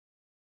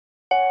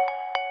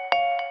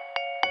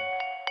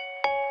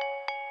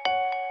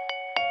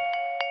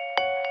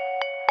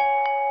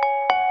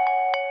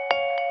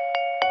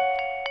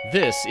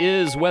This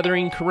is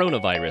Weathering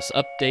Coronavirus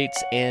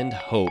Updates and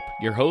Hope.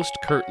 Your host,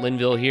 Kurt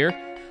Linville here.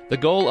 The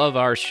goal of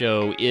our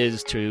show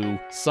is to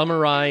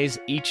summarize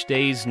each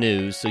day's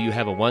news so you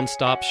have a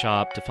one-stop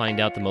shop to find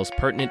out the most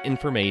pertinent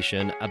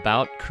information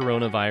about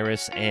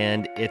coronavirus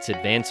and its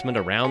advancement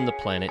around the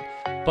planet.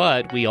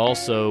 But we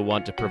also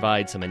want to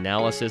provide some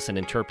analysis and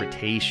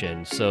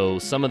interpretation so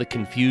some of the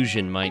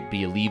confusion might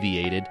be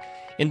alleviated.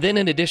 And then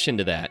in addition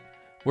to that,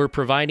 we're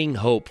providing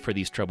hope for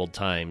these troubled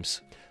times.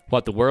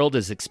 What the world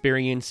is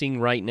experiencing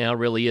right now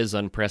really is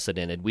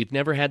unprecedented. We've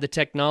never had the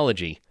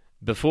technology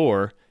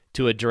before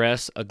to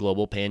address a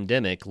global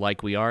pandemic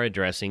like we are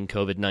addressing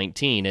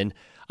COVID-19. And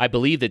I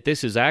believe that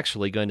this is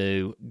actually going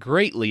to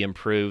greatly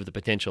improve the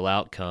potential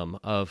outcome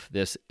of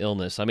this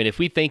illness. I mean, if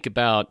we think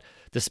about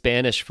the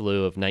Spanish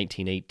flu of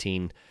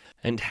 1918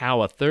 and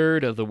how a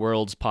third of the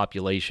world's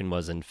population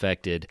was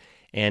infected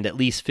and at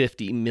least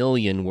 50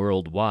 million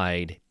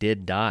worldwide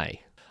did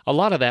die. A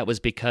lot of that was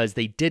because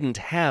they didn't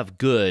have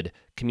good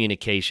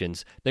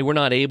communications. They were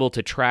not able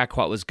to track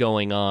what was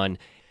going on.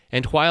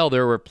 And while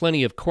there were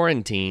plenty of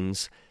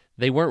quarantines,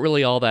 they weren't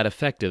really all that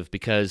effective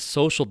because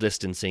social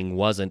distancing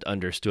wasn't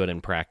understood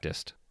and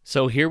practiced.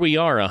 So here we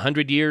are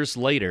 100 years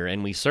later,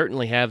 and we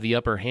certainly have the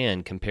upper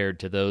hand compared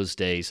to those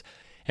days.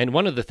 And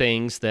one of the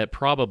things that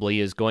probably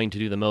is going to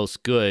do the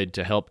most good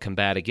to help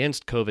combat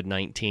against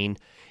COVID-19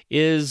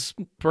 is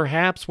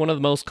perhaps one of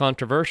the most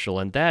controversial,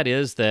 and that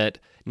is that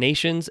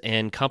nations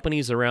and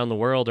companies around the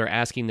world are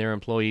asking their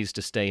employees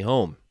to stay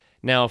home.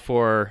 Now,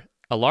 for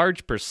a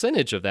large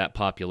percentage of that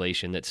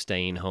population that's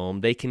staying home,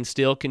 they can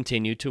still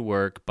continue to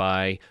work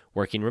by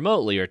working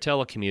remotely or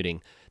telecommuting.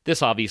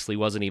 This obviously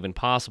wasn't even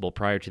possible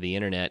prior to the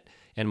internet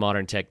and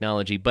modern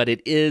technology, but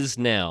it is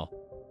now.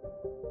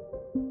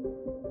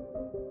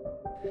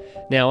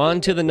 Now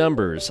on to the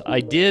numbers.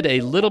 I did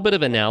a little bit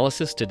of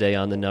analysis today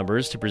on the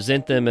numbers to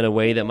present them in a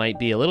way that might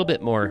be a little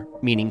bit more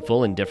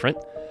meaningful and different.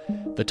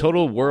 The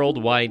total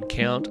worldwide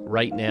count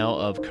right now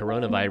of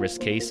coronavirus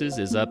cases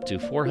is up to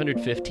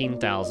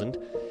 415,000,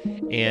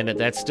 and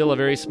that's still a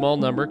very small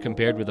number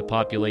compared with the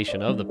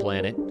population of the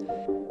planet.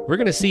 We're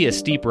going to see a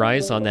steep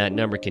rise on that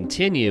number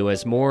continue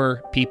as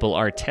more people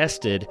are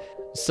tested,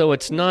 so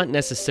it's not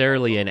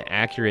necessarily an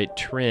accurate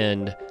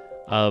trend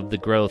of the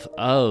growth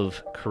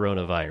of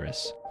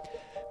coronavirus.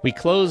 We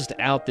closed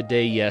out the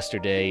day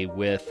yesterday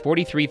with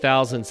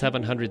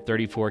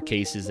 43,734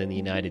 cases in the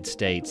United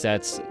States.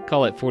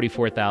 Call it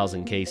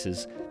 44,000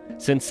 cases.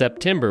 Since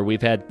September,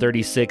 we've had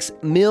 36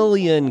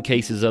 million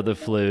cases of the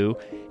flu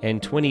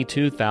and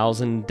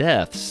 22,000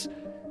 deaths.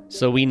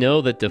 So we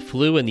know that the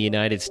flu in the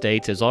United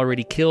States has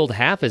already killed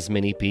half as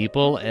many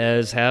people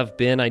as have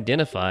been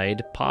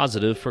identified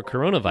positive for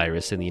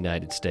coronavirus in the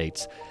United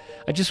States.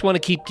 I just want to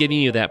keep giving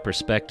you that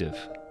perspective.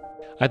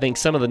 I think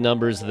some of the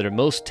numbers that are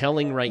most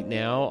telling right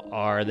now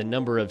are the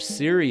number of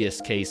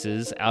serious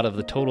cases out of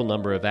the total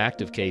number of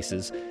active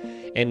cases,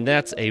 and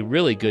that's a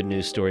really good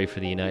news story for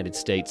the United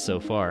States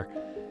so far.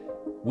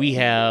 We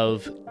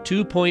have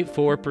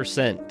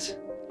 2.4%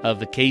 of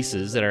the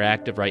cases that are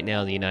active right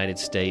now in the United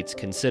States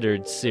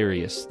considered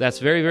serious. That's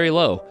very, very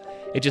low.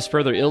 It just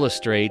further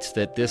illustrates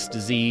that this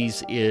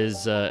disease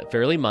is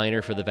fairly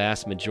minor for the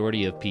vast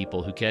majority of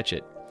people who catch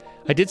it.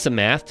 I did some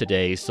math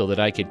today so that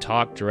I could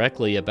talk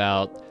directly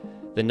about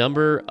the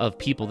number of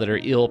people that are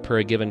ill per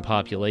a given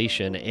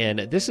population, and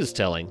this is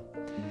telling.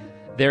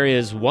 There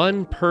is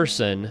one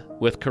person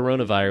with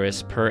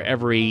coronavirus per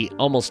every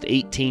almost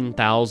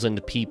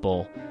 18,000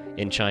 people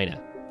in China.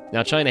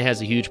 Now, China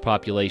has a huge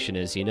population,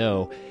 as you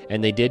know,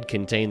 and they did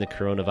contain the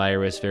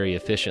coronavirus very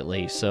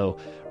efficiently. So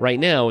right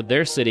now,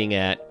 they're sitting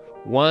at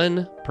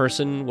one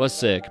person was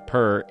sick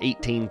per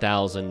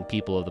 18,000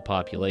 people of the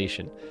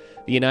population.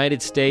 The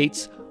United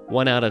States,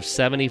 1 out of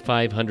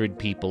 7,500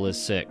 people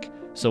is sick.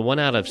 So 1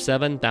 out of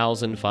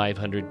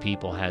 7,500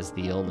 people has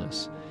the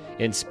illness.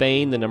 In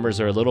Spain, the numbers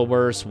are a little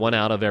worse, 1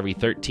 out of every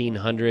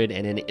 1,300.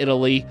 And in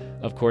Italy,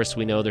 of course,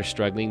 we know they're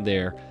struggling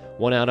there,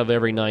 1 out of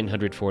every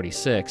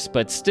 946.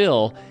 But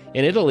still,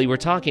 in Italy, we're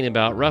talking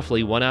about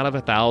roughly 1 out of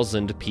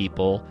 1,000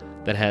 people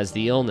that has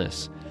the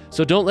illness.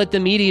 So don't let the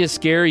media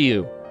scare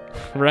you,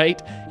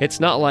 right? It's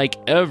not like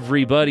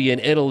everybody in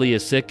Italy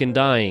is sick and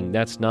dying.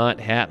 That's not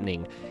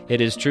happening. It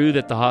is true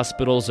that the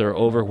hospitals are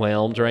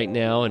overwhelmed right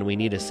now, and we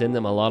need to send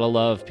them a lot of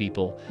love,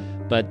 people.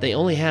 But they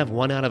only have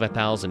 1 out of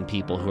 1,000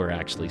 people who are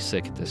actually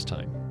sick at this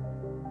time.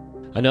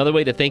 Another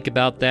way to think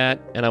about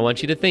that, and I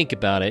want you to think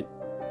about it,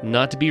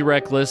 not to be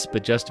reckless,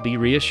 but just to be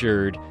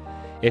reassured,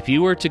 if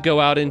you were to go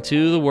out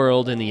into the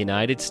world in the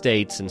United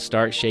States and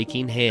start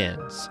shaking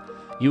hands,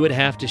 you would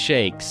have to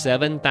shake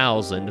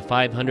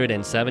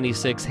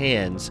 7,576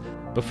 hands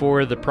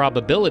before the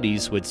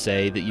probabilities would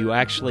say that you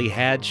actually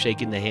had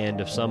shaken the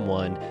hand of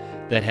someone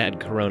that had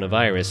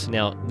coronavirus.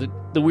 Now,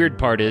 the weird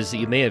part is that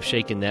you may have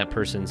shaken that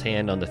person's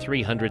hand on the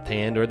 300th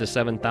hand or the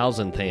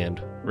 7,000th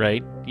hand,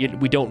 right?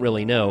 We don't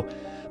really know.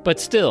 But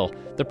still,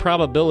 the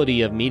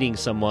probability of meeting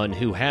someone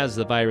who has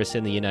the virus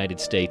in the United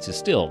States is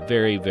still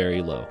very,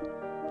 very low.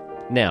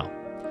 Now,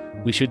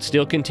 we should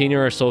still continue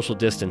our social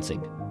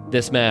distancing.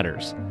 This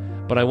matters.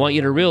 But I want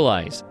you to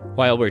realize,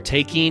 while we're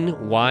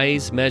taking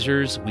wise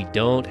measures, we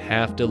don't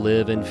have to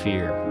live in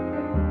fear.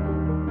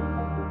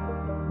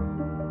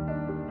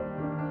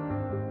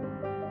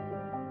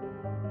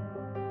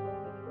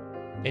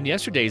 In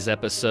yesterday's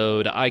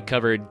episode, I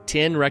covered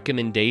 10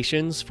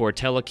 recommendations for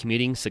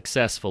telecommuting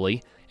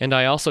successfully, and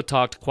I also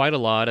talked quite a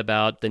lot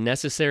about the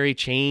necessary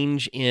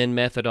change in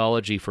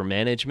methodology for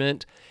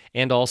management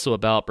and also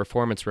about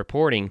performance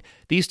reporting.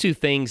 These two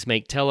things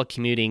make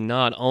telecommuting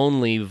not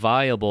only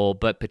viable,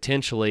 but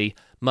potentially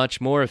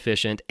much more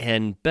efficient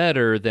and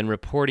better than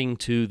reporting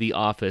to the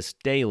office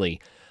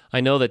daily.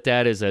 I know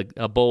that is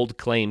a bold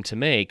claim to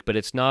make, but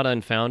it's not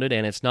unfounded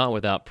and it's not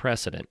without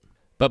precedent.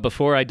 But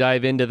before I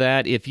dive into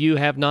that, if you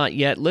have not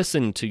yet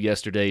listened to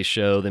yesterday's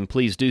show, then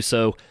please do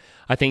so.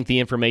 I think the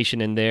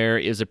information in there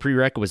is a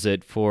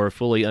prerequisite for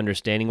fully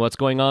understanding what's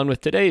going on with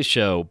today's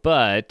show.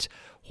 But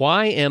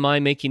why am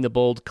I making the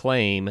bold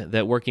claim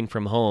that working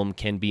from home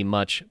can be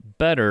much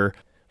better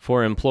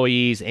for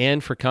employees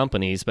and for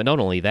companies? But not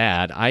only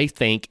that, I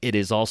think it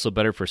is also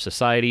better for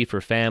society, for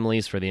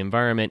families, for the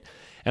environment.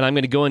 And I'm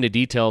going to go into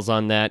details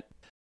on that.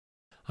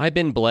 I've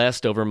been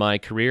blessed over my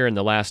career in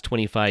the last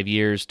 25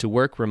 years to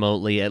work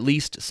remotely at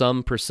least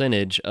some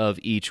percentage of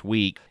each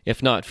week,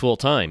 if not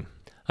full-time.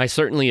 I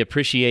certainly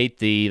appreciate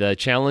the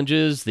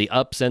challenges, the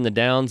ups and the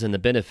downs, and the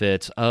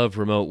benefits of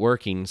remote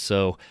working,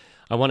 so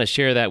I want to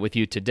share that with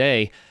you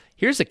today.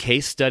 Here's a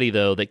case study,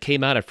 though, that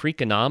came out of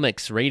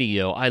Freakonomics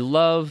Radio. I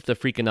love the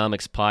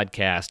Freakonomics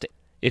podcast.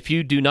 If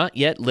you do not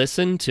yet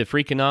listen to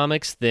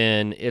Freakonomics,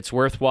 then it's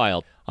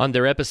worthwhile. On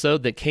their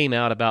episode that came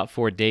out about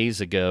 4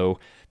 days ago,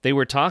 they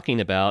were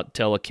talking about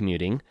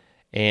telecommuting,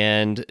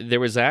 and there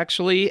was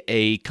actually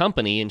a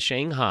company in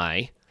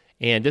Shanghai,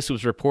 and this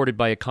was reported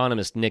by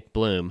economist Nick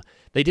Bloom.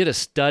 They did a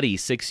study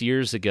 6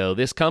 years ago.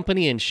 This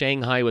company in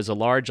Shanghai was a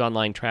large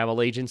online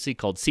travel agency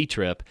called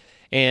Ctrip,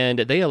 and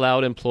they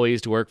allowed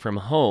employees to work from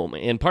home.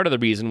 And part of the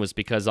reason was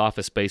because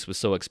office space was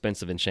so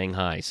expensive in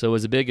Shanghai. So it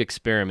was a big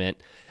experiment.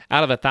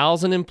 Out of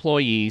 1,000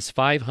 employees,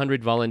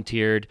 500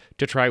 volunteered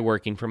to try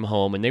working from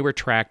home, and they were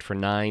tracked for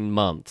 9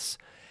 months.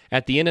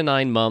 At the end of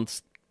 9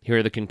 months, here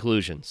are the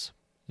conclusions.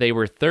 They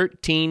were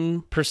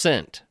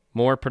 13%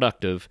 more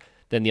productive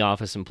than the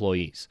office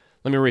employees.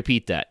 Let me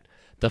repeat that.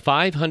 The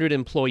 500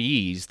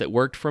 employees that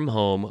worked from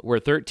home were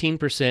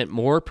 13%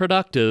 more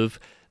productive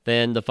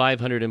than the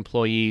 500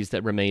 employees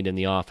that remained in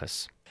the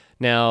office.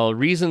 Now,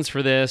 reasons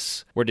for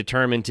this were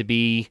determined to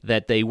be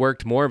that they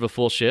worked more of a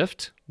full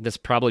shift. That's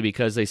probably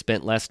because they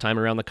spent less time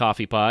around the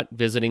coffee pot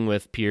visiting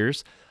with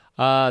peers.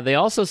 They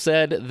also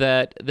said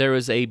that there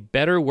was a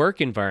better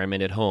work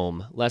environment at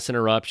home, less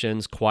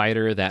interruptions,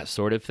 quieter, that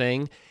sort of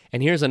thing.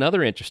 And here's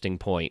another interesting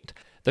point.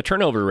 The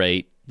turnover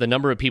rate, the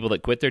number of people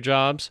that quit their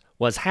jobs,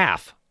 was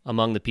half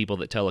among the people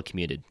that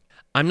telecommuted.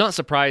 I'm not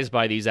surprised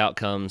by these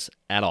outcomes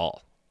at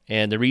all.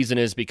 And the reason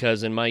is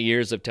because in my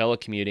years of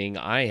telecommuting,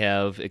 I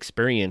have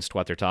experienced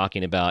what they're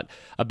talking about.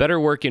 A better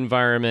work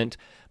environment,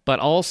 but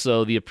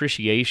also the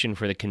appreciation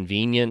for the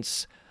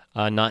convenience,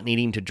 not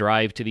needing to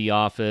drive to the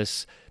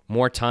office,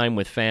 more time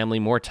with family,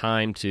 more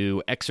time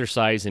to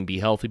exercise and be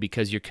healthy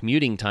because your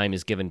commuting time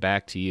is given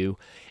back to you.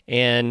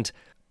 And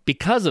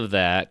because of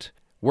that,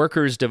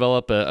 workers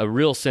develop a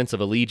real sense of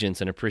allegiance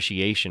and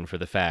appreciation for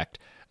the fact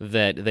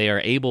that they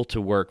are able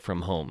to work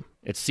from home.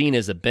 It's seen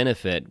as a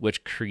benefit,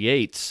 which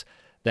creates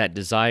that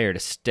desire to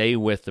stay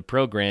with the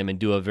program and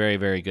do a very,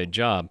 very good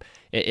job.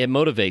 It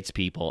motivates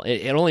people.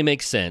 It only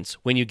makes sense.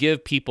 When you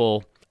give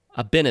people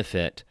a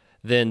benefit,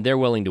 then they're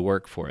willing to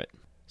work for it.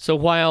 So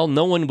while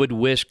no one would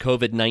wish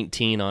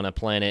COVID-19 on a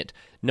planet,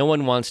 no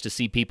one wants to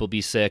see people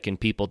be sick and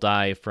people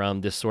die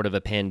from this sort of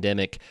a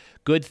pandemic,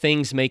 good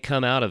things may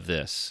come out of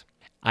this.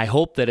 I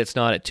hope that it's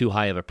not at too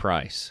high of a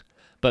price.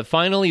 But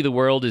finally, the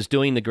world is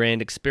doing the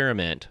grand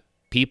experiment.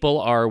 People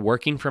are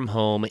working from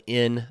home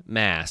en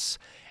masse.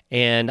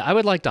 And I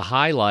would like to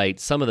highlight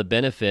some of the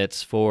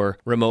benefits for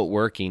remote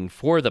working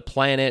for the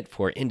planet,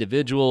 for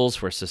individuals,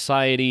 for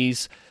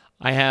societies.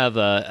 I have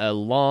a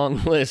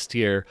long list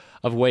here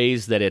of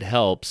ways that it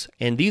helps,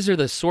 and these are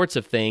the sorts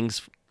of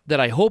things that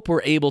I hope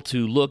we're able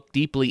to look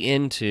deeply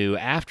into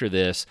after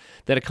this,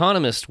 that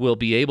economists will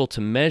be able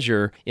to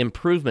measure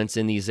improvements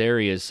in these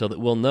areas so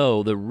that we'll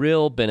know the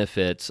real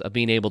benefits of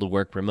being able to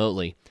work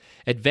remotely.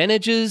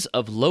 Advantages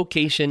of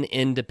location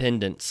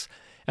independence.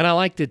 And I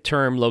like the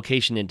term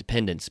location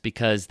independence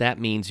because that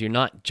means you're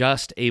not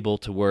just able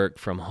to work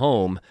from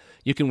home,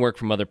 you can work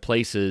from other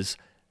places.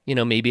 You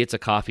know, maybe it's a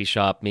coffee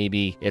shop,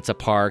 maybe it's a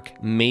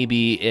park,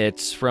 maybe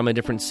it's from a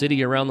different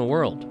city around the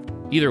world.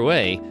 Either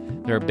way,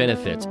 there are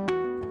benefits.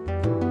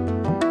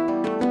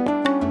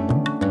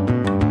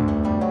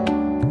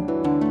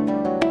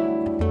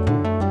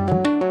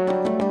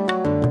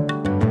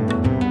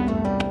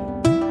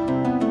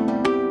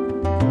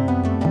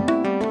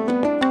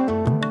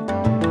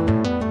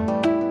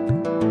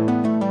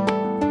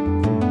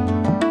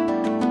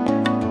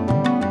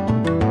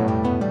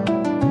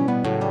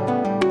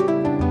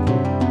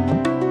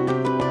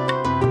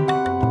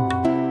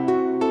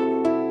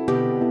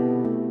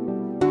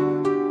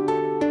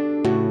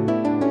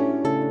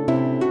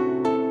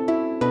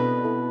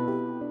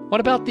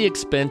 What about the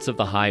expense of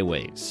the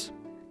highways?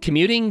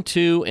 Commuting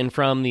to and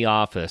from the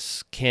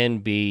office can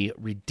be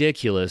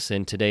ridiculous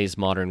in today's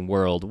modern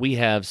world. We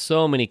have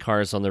so many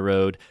cars on the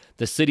road,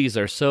 the cities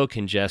are so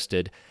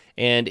congested,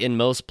 and in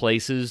most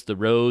places the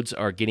roads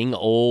are getting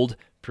old,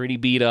 pretty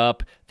beat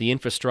up, the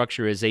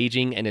infrastructure is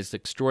aging, and it's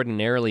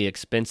extraordinarily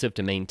expensive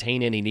to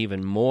maintain it and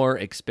even more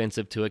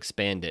expensive to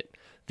expand it.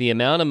 The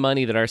amount of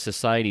money that our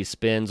society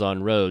spends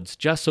on roads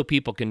just so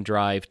people can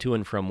drive to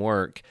and from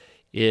work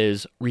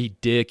is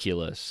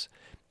ridiculous.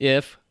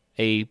 If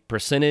a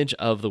percentage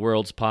of the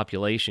world's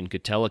population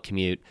could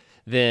telecommute,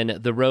 then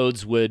the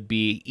roads would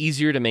be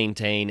easier to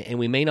maintain and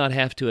we may not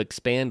have to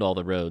expand all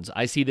the roads.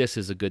 I see this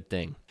as a good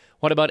thing.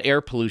 What about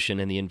air pollution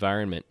in the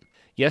environment?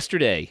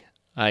 Yesterday,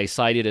 I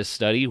cited a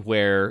study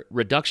where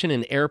reduction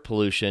in air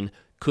pollution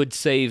could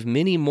save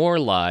many more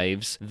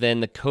lives than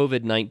the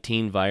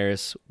COVID-19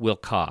 virus will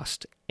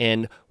cost.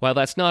 And while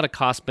that's not a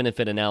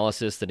cost-benefit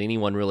analysis that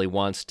anyone really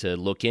wants to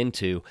look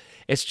into,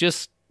 it's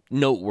just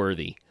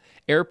noteworthy.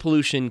 Air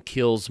pollution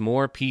kills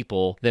more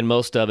people than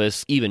most of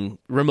us even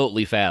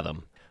remotely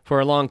fathom. For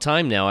a long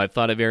time now, I've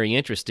thought it very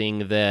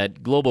interesting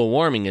that global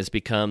warming has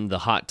become the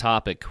hot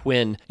topic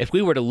when, if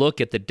we were to look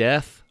at the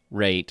death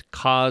rate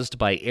caused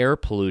by air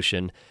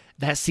pollution,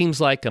 that seems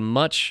like a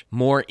much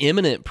more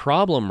imminent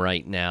problem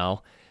right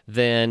now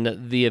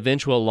than the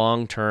eventual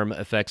long-term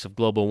effects of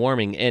global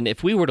warming. And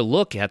if we were to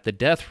look at the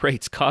death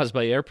rates caused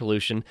by air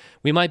pollution,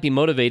 we might be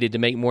motivated to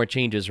make more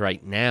changes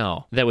right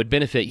now that would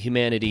benefit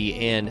humanity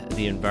and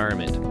the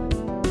environment.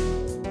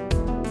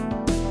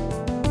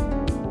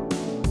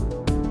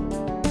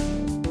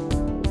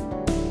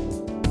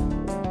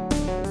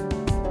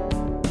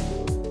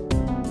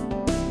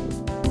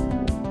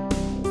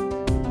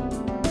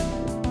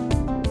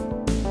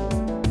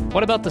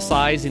 What about the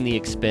size and the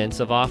expense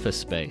of office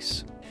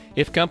space?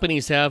 If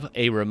companies have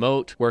a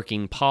remote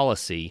working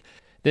policy,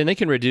 then they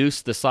can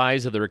reduce the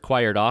size of the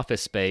required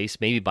office space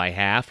maybe by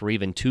half or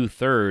even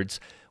 2/3,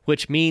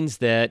 which means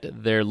that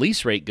their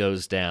lease rate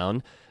goes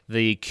down,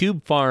 the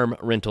cube farm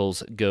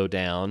rentals go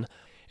down,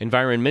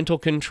 environmental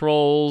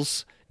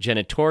controls,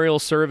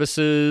 janitorial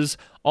services,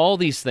 all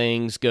these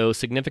things go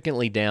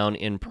significantly down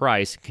in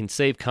price and can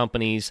save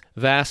companies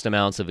vast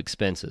amounts of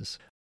expenses.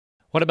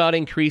 What about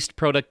increased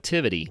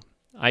productivity?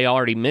 I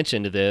already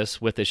mentioned this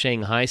with the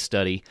Shanghai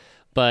study,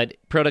 but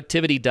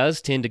productivity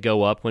does tend to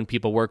go up when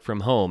people work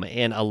from home,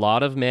 and a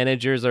lot of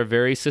managers are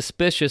very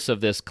suspicious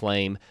of this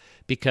claim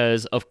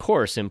because, of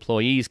course,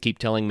 employees keep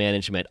telling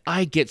management,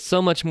 I get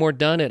so much more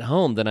done at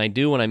home than I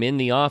do when I'm in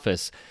the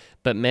office.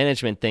 But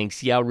management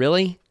thinks, yeah,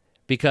 really?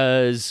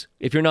 Because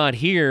if you're not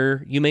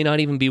here, you may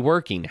not even be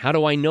working. How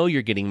do I know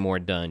you're getting more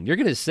done? You're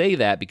going to say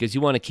that because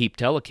you want to keep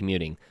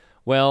telecommuting.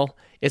 Well,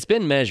 it's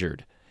been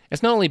measured.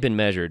 It's not only been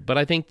measured, but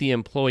I think the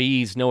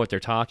employees know what they're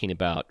talking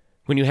about.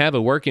 When you have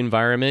a work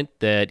environment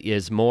that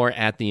is more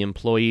at the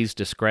employee's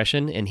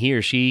discretion and he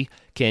or she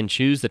can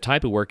choose the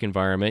type of work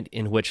environment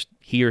in which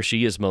he or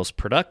she is most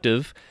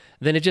productive,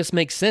 then it just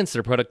makes sense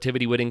their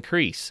productivity would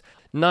increase.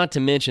 Not to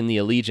mention the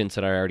allegiance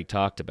that I already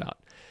talked about.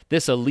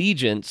 This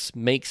allegiance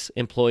makes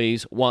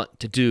employees want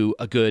to do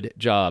a good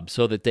job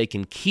so that they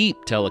can keep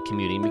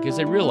telecommuting because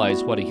they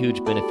realize what a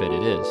huge benefit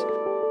it is.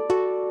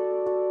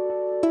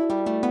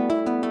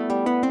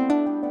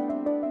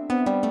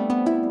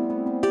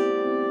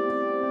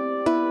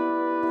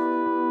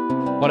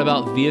 What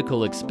about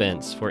vehicle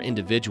expense for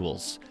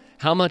individuals?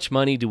 How much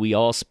money do we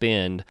all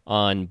spend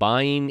on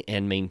buying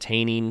and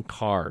maintaining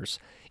cars?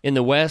 In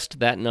the West,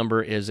 that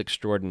number is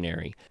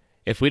extraordinary.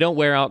 If we don't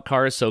wear out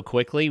cars so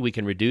quickly, we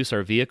can reduce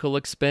our vehicle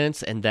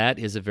expense, and that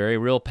is a very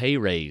real pay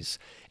raise.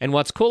 And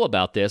what's cool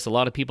about this, a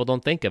lot of people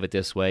don't think of it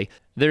this way,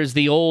 there's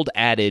the old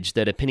adage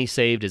that a penny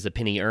saved is a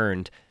penny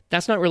earned.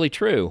 That's not really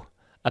true.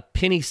 A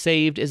penny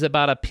saved is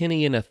about a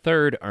penny and a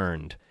third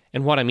earned.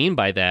 And what I mean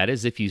by that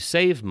is if you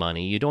save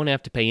money, you don't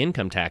have to pay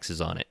income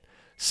taxes on it.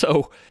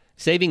 So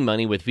saving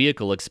money with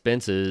vehicle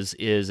expenses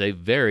is a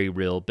very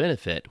real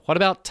benefit. What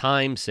about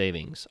time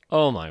savings?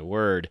 Oh my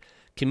word.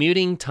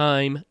 Commuting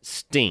time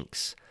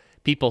stinks.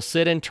 People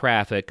sit in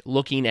traffic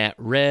looking at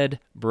red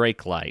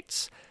brake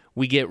lights.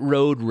 We get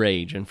road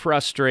rage and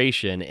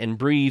frustration and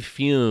breathe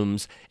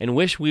fumes and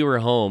wish we were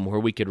home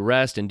where we could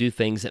rest and do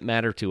things that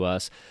matter to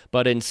us,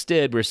 but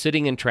instead we're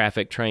sitting in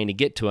traffic trying to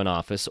get to an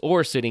office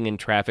or sitting in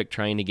traffic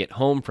trying to get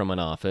home from an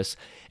office.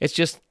 It's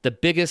just the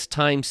biggest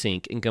time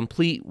sink and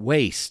complete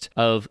waste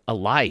of a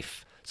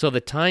life. So the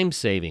time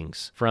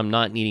savings from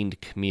not needing to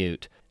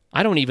commute,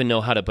 I don't even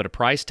know how to put a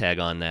price tag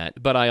on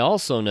that, but I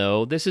also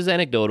know, this is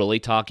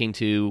anecdotally talking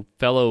to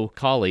fellow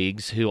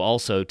colleagues who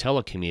also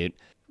telecommute,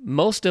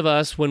 most of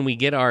us, when we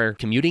get our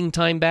commuting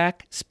time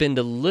back, spend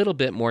a little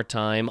bit more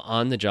time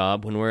on the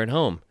job when we're at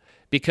home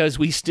because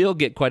we still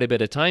get quite a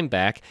bit of time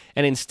back.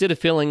 And instead of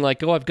feeling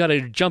like, oh, I've got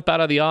to jump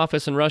out of the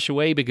office and rush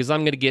away because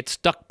I'm going to get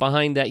stuck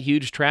behind that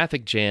huge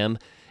traffic jam,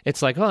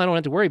 it's like, oh, I don't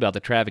have to worry about the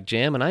traffic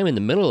jam, and I'm in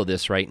the middle of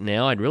this right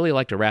now. I'd really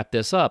like to wrap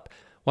this up.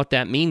 What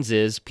that means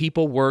is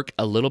people work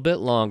a little bit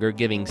longer,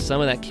 giving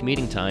some of that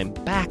commuting time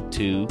back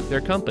to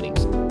their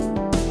companies.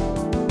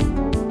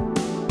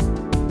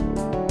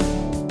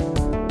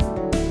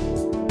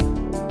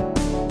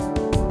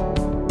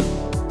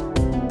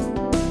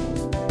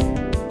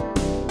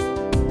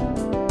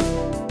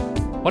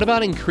 What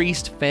about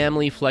increased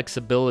family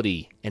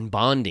flexibility and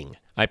bonding?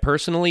 I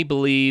personally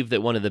believe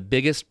that one of the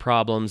biggest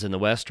problems in the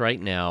West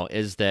right now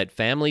is that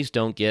families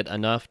don't get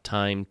enough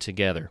time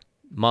together.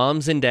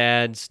 Moms and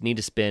dads need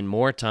to spend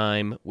more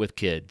time with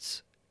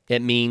kids.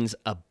 It means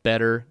a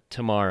better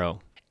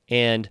tomorrow.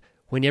 And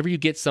whenever you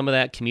get some of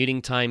that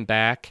commuting time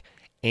back,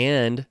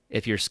 and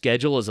if your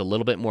schedule is a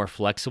little bit more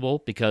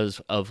flexible because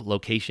of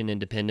location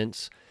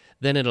independence,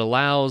 then it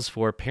allows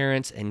for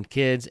parents and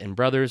kids and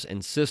brothers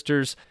and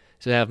sisters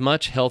to have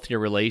much healthier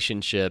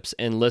relationships.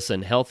 And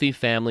listen, healthy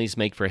families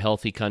make for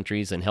healthy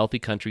countries, and healthy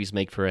countries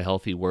make for a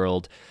healthy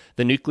world.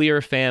 The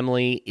nuclear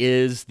family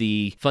is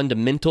the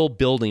fundamental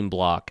building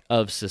block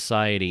of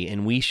society,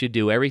 and we should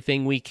do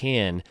everything we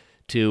can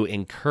to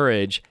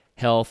encourage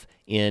health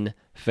in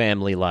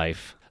family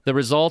life. The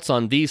results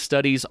on these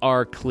studies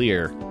are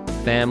clear.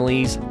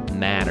 Families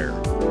matter.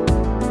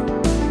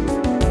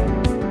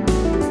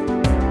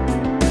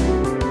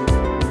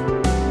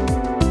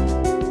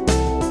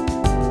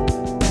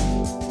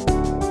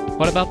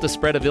 What about the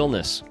spread of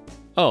illness?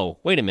 Oh,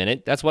 wait a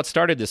minute, that's what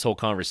started this whole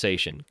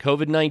conversation.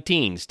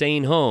 COVID-19,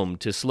 staying home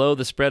to slow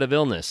the spread of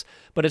illness.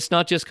 But it's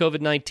not just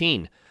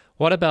COVID-19.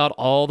 What about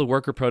all the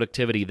worker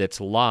productivity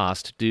that's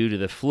lost due to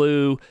the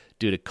flu,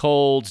 due to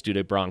colds, due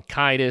to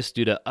bronchitis,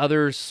 due to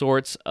other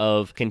sorts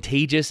of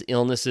contagious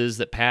illnesses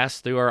that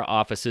pass through our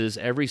offices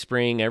every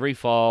spring, every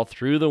fall,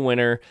 through the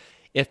winter?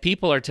 If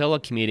people are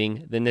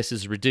telecommuting, then this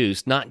is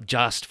reduced, not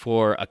just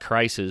for a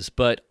crisis,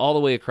 but all the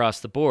way across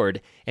the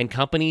board, and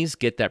companies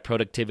get that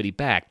productivity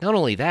back. Not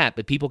only that,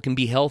 but people can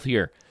be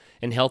healthier,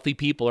 and healthy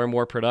people are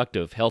more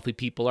productive. Healthy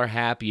people are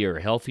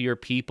happier. Healthier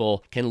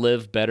people can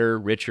live better,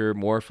 richer,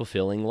 more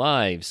fulfilling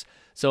lives.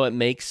 So it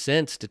makes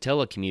sense to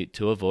telecommute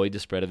to avoid the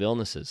spread of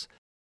illnesses.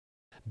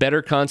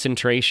 Better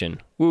concentration.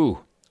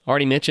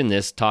 Already mentioned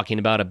this, talking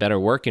about a better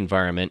work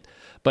environment,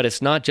 but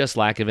it's not just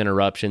lack of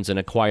interruptions and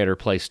a quieter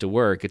place to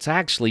work. It's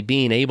actually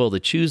being able to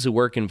choose a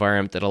work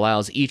environment that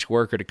allows each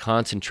worker to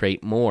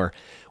concentrate more.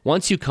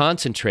 Once you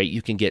concentrate,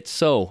 you can get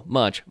so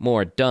much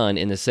more done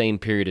in the same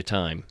period of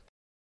time.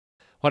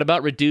 What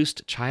about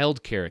reduced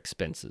childcare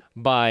expenses?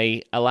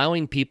 By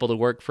allowing people to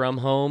work from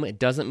home, it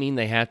doesn't mean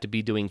they have to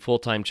be doing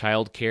full-time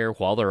childcare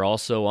while they're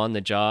also on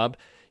the job.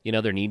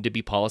 There need to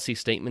be policy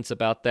statements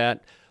about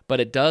that. But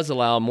it does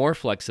allow more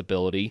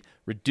flexibility,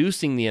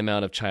 reducing the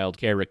amount of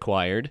childcare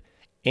required.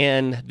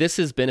 And this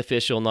is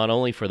beneficial not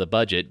only for the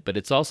budget, but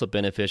it's also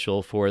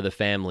beneficial for the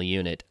family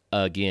unit.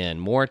 Again,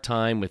 more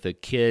time with the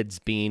kids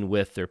being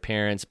with their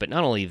parents. But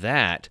not only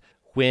that,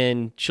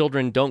 when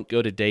children don't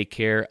go to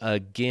daycare,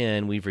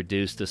 again, we've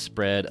reduced the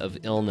spread of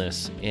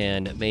illness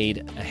and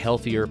made a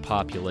healthier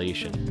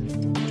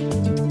population.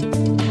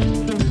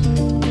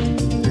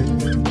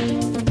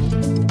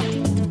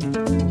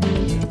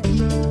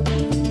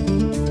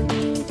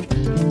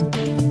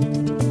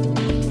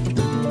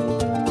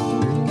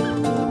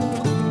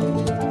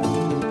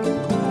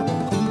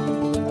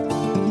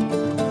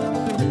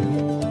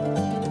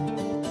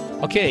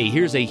 Okay,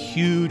 here's a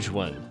huge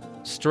one.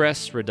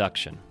 Stress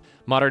reduction.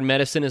 Modern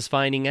medicine is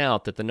finding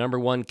out that the number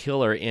one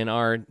killer in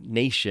our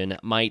nation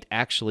might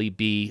actually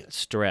be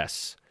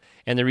stress.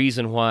 And the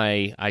reason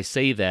why I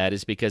say that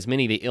is because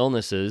many of the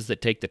illnesses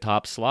that take the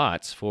top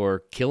slots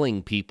for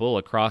killing people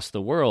across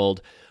the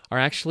world are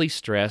actually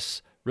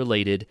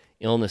stress-related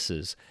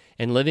illnesses.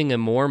 And living a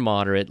more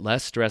moderate,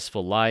 less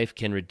stressful life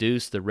can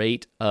reduce the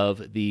rate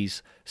of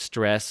these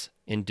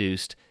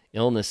stress-induced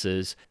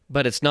illnesses.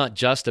 But it's not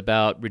just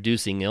about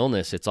reducing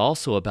illness. It's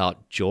also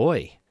about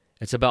joy.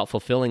 It's about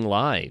fulfilling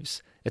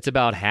lives. It's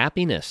about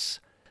happiness.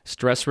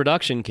 Stress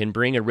reduction can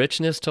bring a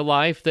richness to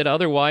life that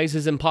otherwise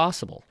is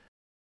impossible.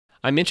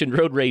 I mentioned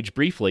road rage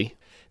briefly.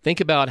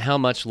 Think about how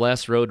much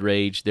less road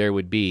rage there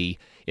would be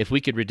if we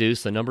could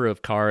reduce the number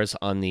of cars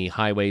on the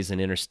highways and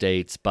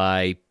interstates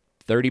by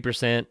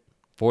 30%,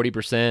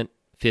 40%,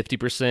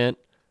 50%.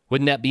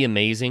 Wouldn't that be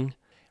amazing?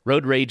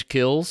 Road rage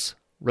kills.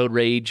 Road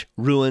rage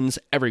ruins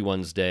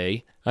everyone's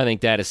day. I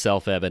think that is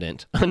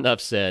self-evident.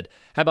 Enough said.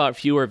 How about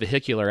fewer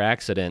vehicular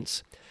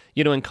accidents?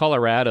 In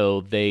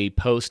Colorado, they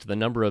post the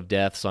number of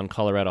deaths on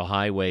Colorado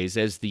highways.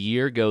 As the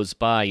year goes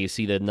by, you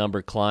see the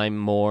number climb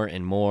more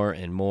and more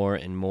and more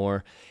and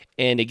more.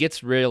 And it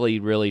gets really,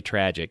 really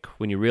tragic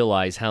when you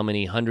realize how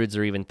many hundreds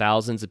or even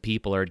thousands of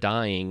people are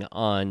dying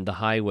on the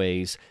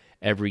highways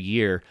every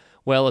year.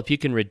 Well, if you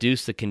can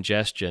reduce the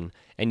congestion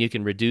and you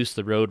can reduce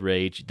the road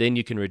rage, then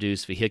you can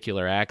reduce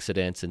vehicular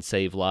accidents and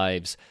save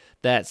lives.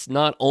 That's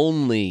not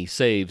only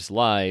saves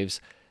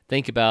lives.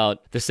 Think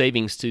about the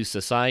savings to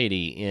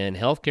society in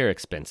healthcare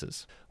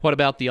expenses. What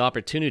about the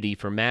opportunity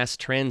for mass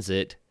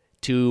transit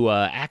to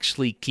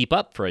actually keep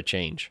up for a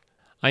change?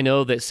 I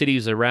know that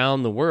cities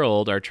around the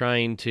world are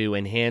trying to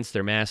enhance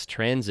their mass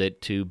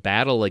transit to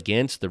battle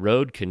against the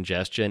road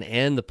congestion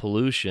and the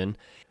pollution.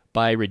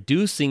 By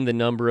reducing the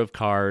number of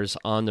cars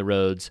on the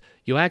roads,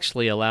 you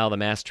actually allow the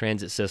mass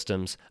transit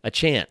systems a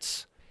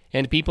chance.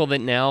 And people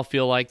that now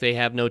feel like they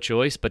have no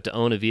choice but to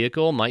own a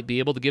vehicle might be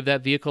able to give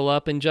that vehicle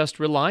up and just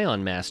rely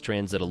on mass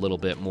transit a little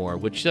bit more,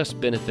 which just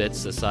benefits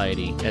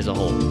society as a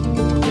whole.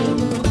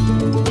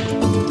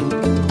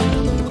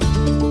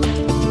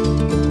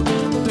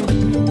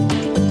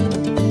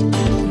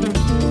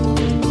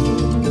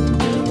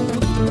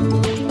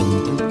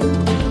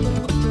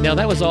 Now,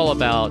 that was all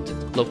about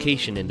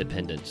location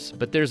independence,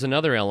 but there's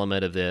another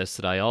element of this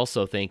that I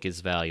also think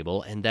is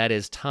valuable, and that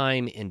is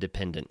time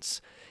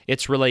independence.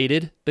 It's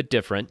related, but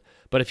different,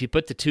 but if you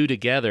put the two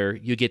together,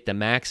 you get the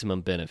maximum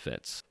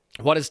benefits.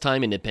 What is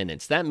time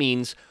independence? That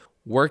means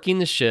working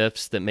the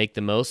shifts that make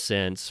the most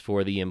sense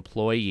for the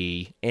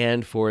employee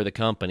and for the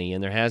company,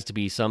 and there has to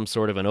be some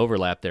sort of an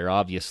overlap there,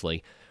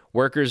 obviously.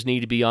 Workers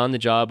need to be on the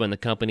job when the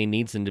company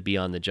needs them to be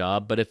on the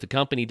job, but if the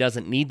company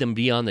doesn't need them to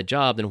be on the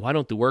job, then why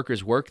don't the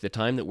workers work the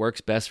time that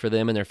works best for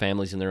them and their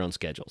families and their own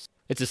schedules?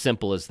 It's as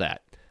simple as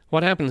that.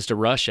 What happens to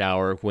rush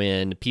hour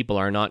when people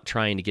are not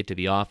trying to get to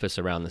the office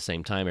around the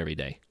same time every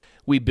day?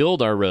 We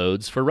build our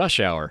roads for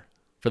rush hour,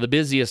 for the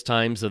busiest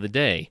times of the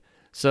day.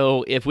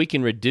 So if we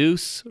can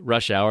reduce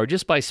rush hour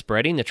just by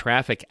spreading the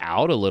traffic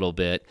out a little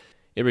bit,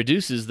 it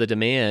reduces the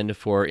demand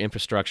for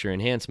infrastructure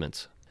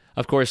enhancements.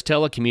 Of course,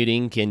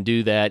 telecommuting can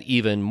do that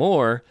even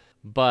more,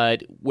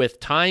 but with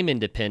time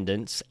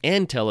independence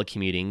and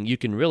telecommuting, you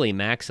can really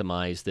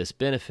maximize this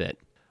benefit.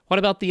 What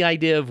about the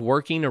idea of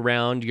working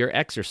around your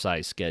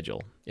exercise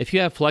schedule? If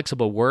you have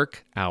flexible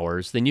work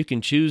hours, then you can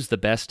choose the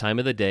best time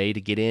of the day to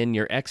get in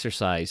your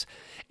exercise.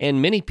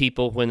 And many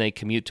people, when they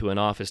commute to an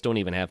office, don't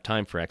even have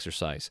time for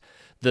exercise.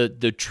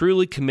 The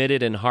truly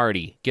committed and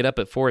hardy get up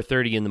at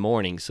 4:30 in the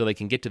morning so they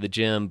can get to the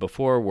gym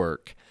before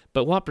work.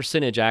 But what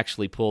percentage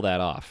actually pull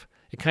that off?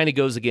 It kind of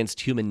goes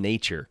against human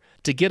nature.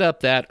 To get up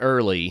that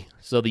early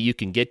so that you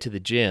can get to the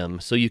gym,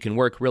 so you can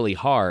work really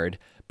hard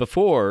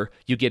before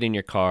you get in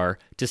your car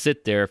to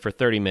sit there for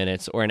 30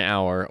 minutes or an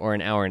hour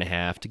and a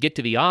half, to get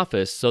to the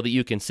office so that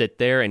you can sit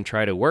there and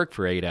try to work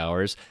for 8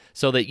 hours,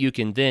 so that you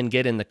can then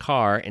get in the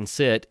car and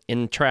sit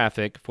in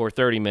traffic for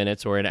 30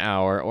 minutes or an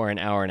hour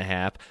and a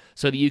half,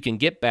 so that you can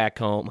get back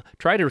home,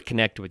 try to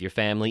connect with your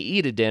family,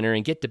 eat a dinner,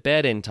 and get to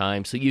bed in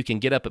time so you can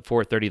get up at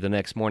 4:30 the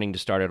next morning to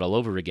start it all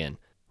over again.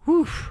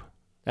 Whew.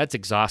 That's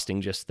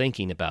exhausting just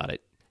thinking about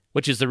it,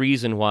 which is the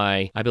reason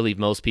why I believe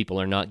most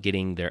people are not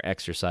getting their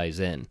exercise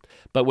in.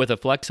 But with a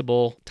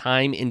flexible,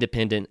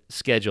 time-independent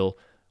schedule,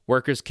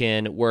 workers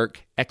can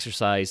work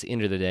exercise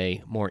into the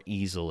day more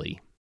easily.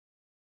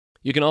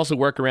 You can also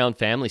work around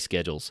family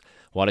schedules.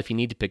 What if you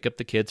need to pick up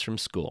the kids from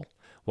school?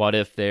 What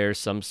if there's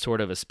some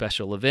sort of a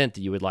special event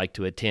that you would like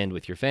to attend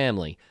with your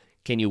family?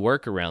 Can you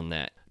work around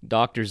that?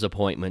 Doctor's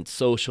appointments,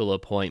 social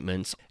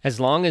appointments. As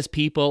long as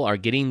people are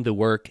getting the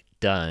work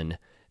done,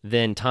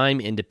 then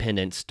time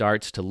independence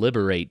starts to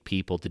liberate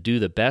people to do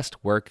the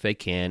best work they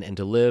can and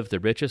to live the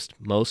richest,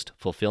 most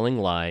fulfilling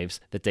lives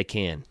that they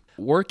can.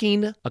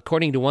 Working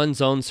according to one's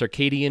own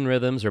circadian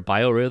rhythms or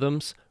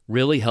biorhythms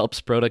really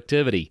helps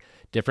productivity.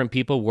 Different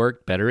people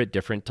work better at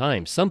different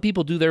times. Some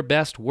people do their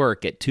best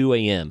work at 2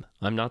 a.m.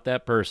 I'm not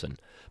that person,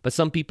 but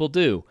some people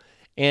do.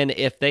 And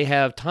if they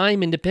have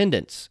time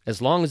independence,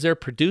 as long as they're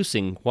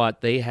producing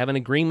what they have an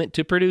agreement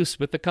to produce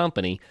with the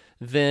company,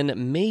 then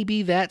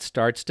maybe that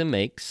starts to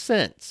make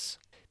sense.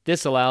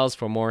 This allows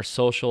for more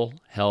social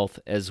health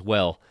as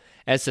well.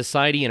 As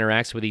society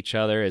interacts with each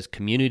other, as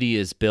community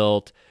is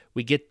built,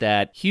 we get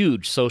that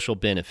huge social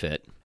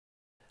benefit.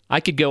 I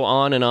could go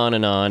on and on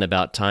and on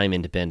about time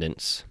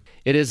independence.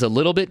 It is a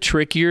little bit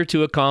trickier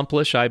to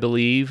accomplish, I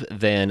believe,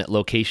 than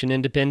location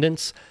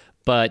independence.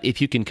 But if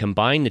you can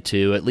combine the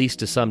two, at least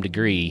to some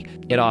degree,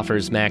 it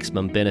offers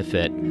maximum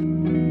benefit.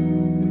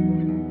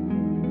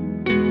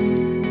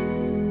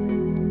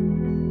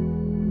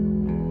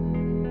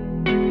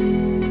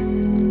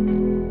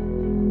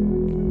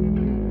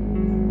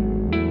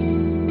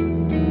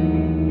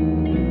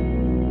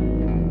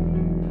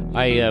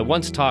 I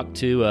once talked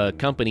to a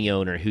company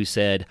owner who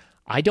said,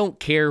 "I don't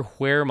care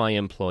where my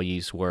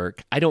employees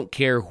work. I don't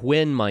care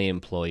when my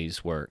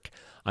employees work.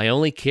 I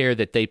only care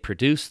that they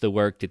produce the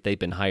work that they've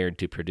been hired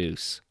to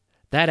produce."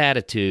 That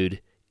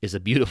attitude is a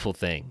beautiful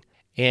thing.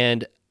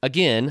 And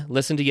again,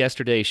 listen to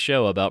yesterday's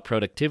show about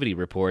productivity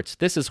reports.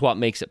 This is what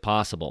makes it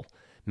possible.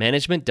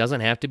 Management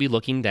doesn't have to be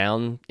looking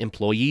down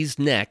employees'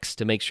 necks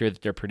to make sure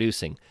that they're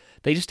producing.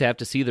 They just have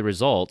to see the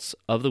results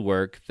of the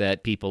work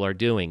that people are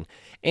doing.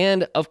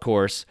 And, of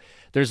course,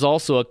 there's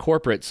also a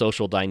corporate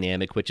social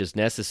dynamic which is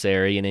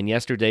necessary, and in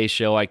yesterday's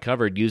show I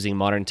covered using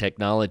modern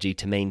technology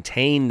to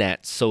maintain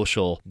that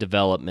social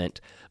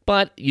development.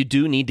 But you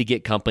do need to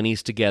get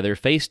companies together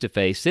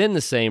face-to-face in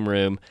the same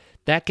room.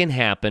 That can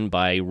happen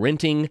by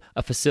renting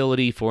a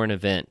facility for an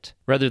event,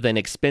 rather than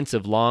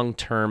expensive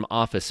long-term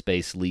office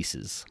space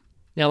leases.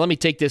 Now let me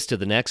take this to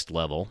the next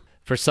level.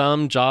 For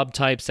some job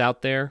types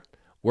out there,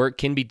 work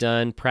can be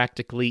done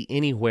practically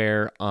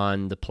anywhere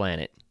on the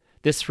planet.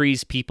 This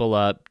frees people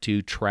up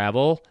to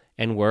travel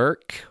and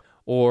work,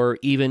 or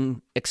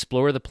even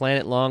explore the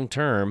planet long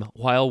term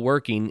while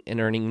working and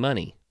earning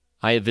money.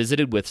 I have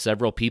visited with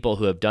several people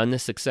who have done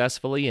this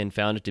successfully and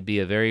found it to be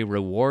a very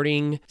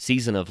rewarding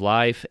season of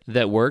life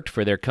that worked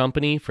for their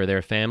company, for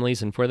their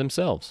families, and for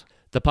themselves.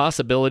 The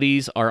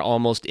possibilities are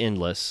almost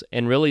endless,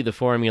 and really the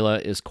formula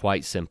is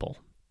quite simple.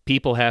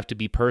 People have to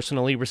be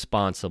personally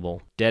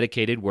responsible,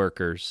 dedicated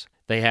workers.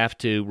 They have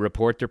to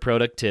report their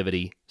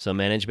productivity so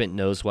management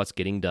knows what's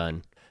getting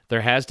done.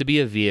 There has to be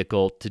a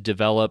vehicle to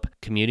develop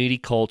community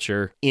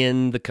culture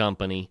in the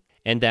company,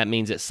 and that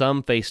means that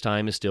some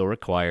FaceTime is still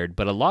required,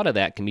 but a lot of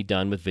that can be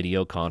done with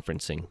video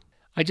conferencing.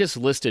 I just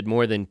listed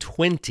more than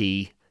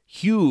 20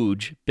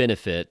 huge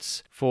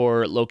benefits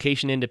for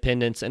location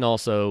independence and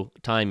also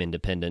time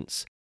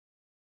independence.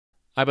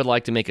 I would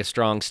like to make a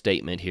strong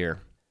statement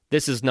here.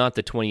 This is not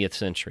the 20th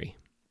century.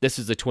 This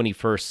is the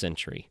 21st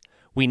century.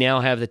 We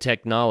now have the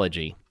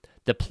technology.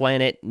 The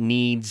planet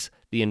needs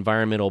the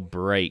environmental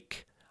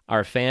break.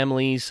 Our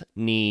families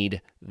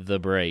need the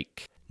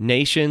break.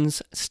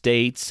 Nations,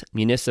 states,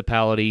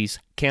 municipalities,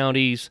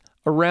 counties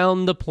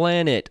around the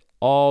planet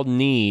all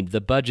need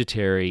the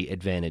budgetary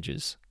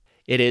advantages.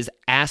 It is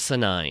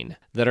asinine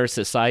that our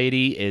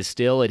society is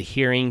still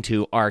adhering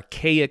to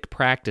archaic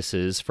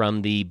practices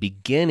from the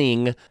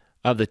beginning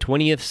of the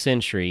 20th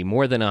century,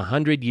 more than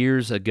 100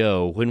 years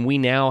ago, when we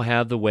now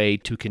have the way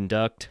to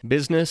conduct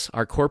business,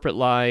 our corporate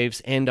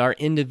lives, and our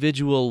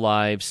individual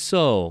lives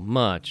so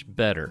much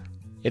better.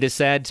 It is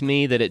sad to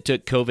me that it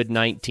took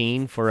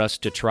COVID-19 for us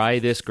to try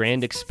this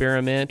grand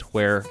experiment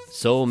where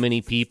so many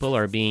people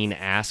are being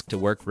asked to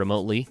work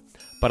remotely.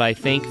 But I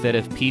think that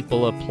if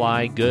people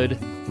apply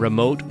good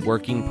remote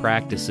working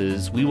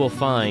practices, we will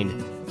find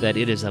that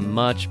it is a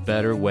much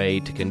better way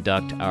to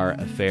conduct our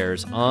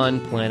affairs on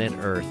planet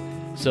Earth.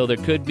 So there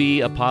could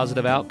be a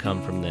positive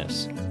outcome from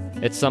this.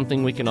 It's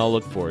something we can all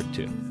look forward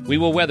to. We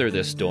will weather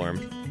this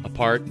storm,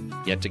 apart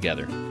yet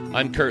together.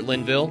 I'm Kurt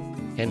Linville,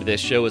 and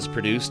this show is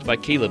produced by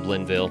Caleb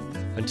Linville.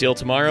 Until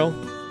tomorrow,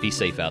 be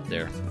safe out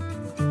there.